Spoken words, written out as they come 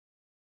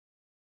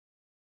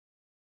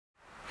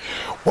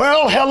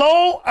Well,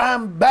 hello,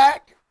 I'm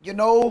back. You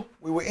know,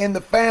 we were in the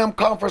FAM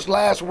conference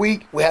last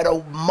week. We had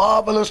a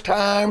marvelous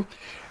time,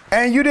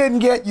 and you didn't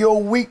get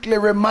your weekly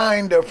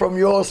reminder from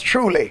yours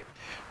truly.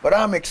 But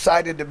I'm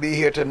excited to be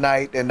here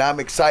tonight, and I'm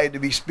excited to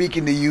be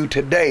speaking to you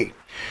today.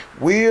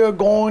 We're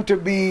going to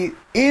be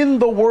in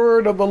the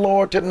Word of the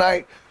Lord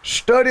tonight,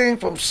 studying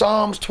from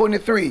Psalms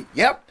 23.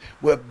 Yep,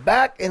 we're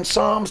back in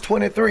Psalms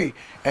 23.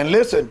 And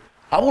listen,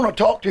 I want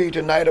to talk to you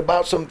tonight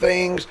about some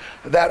things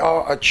that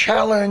are a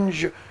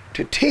challenge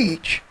to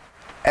teach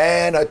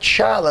and a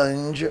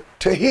challenge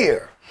to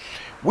hear.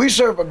 We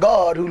serve a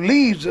God who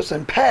leads us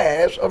in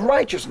paths of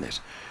righteousness.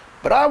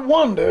 But I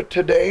wonder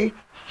today,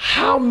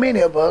 how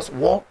many of us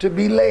want to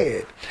be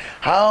led?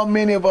 How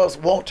many of us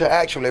want to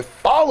actually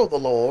follow the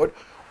Lord,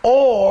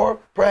 or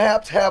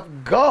perhaps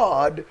have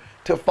God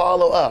to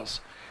follow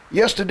us?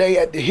 Yesterday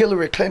at the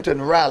Hillary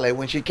Clinton rally,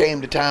 when she came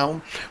to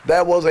town,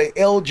 there was a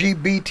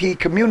LGBT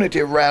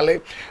community rally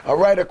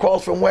right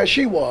across from where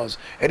she was.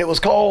 And it was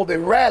called the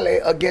Rally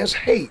Against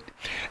Hate.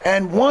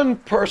 And one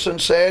person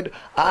said,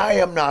 I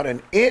am not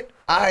an it,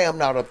 I am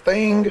not a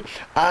thing,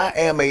 I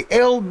am a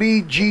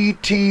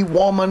LBGT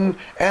woman,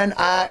 and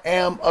I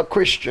am a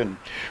Christian.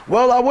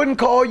 Well, I wouldn't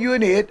call you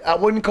an it, I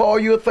wouldn't call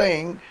you a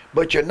thing,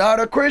 but you're not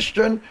a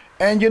Christian,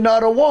 and you're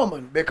not a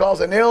woman,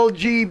 because an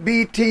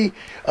LGBT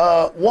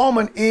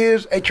woman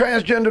is a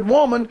transgendered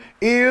woman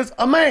is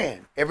a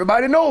man.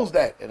 Everybody knows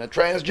that. And a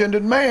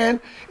transgendered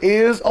man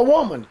is a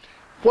woman.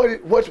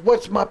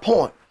 What's my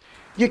point?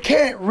 You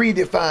can't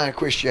redefine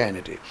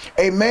Christianity.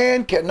 A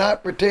man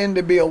cannot pretend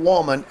to be a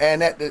woman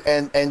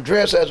and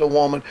dress as a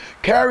woman,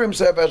 carry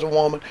himself as a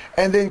woman,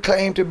 and then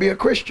claim to be a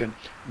Christian.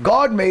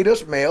 God made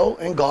us male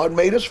and God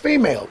made us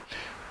female.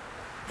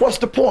 What's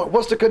the point?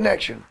 What's the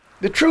connection?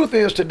 The truth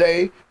is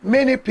today,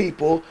 many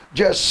people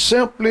just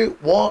simply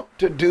want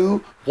to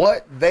do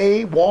what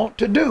they want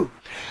to do.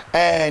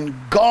 And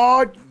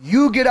God,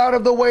 you get out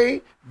of the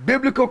way.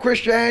 Biblical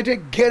Christianity,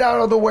 get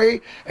out of the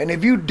way. And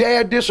if you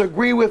dare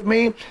disagree with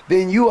me,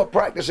 then you are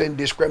practicing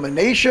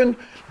discrimination,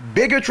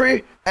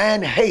 bigotry,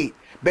 and hate.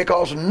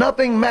 Because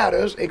nothing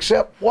matters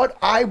except what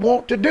I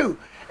want to do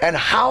and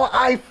how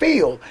I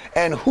feel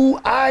and who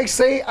I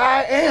say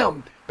I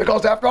am.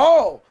 Because after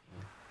all,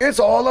 it's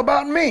all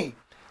about me.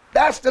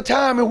 That's the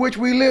time in which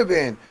we live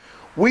in.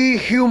 We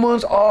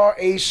humans are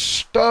a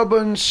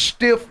stubborn,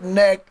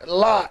 stiff-necked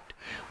lot.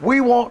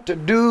 We want to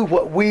do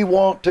what we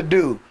want to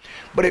do.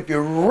 But if you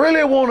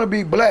really want to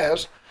be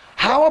blessed,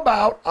 how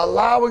about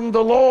allowing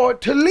the Lord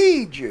to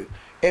lead you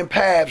in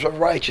paths of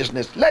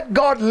righteousness? Let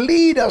God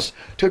lead us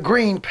to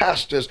green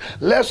pastures.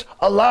 Let's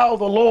allow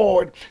the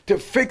Lord to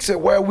fix it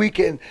where we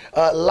can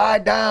lie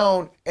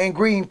down in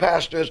green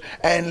pastures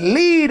and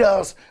lead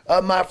us,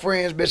 my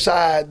friends,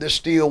 beside the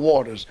still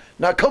waters.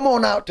 Now come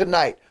on out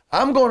tonight.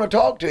 I'm going to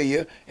talk to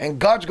you, and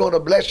God's going to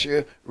bless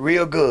you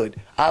real good.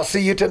 I'll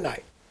see you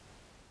tonight.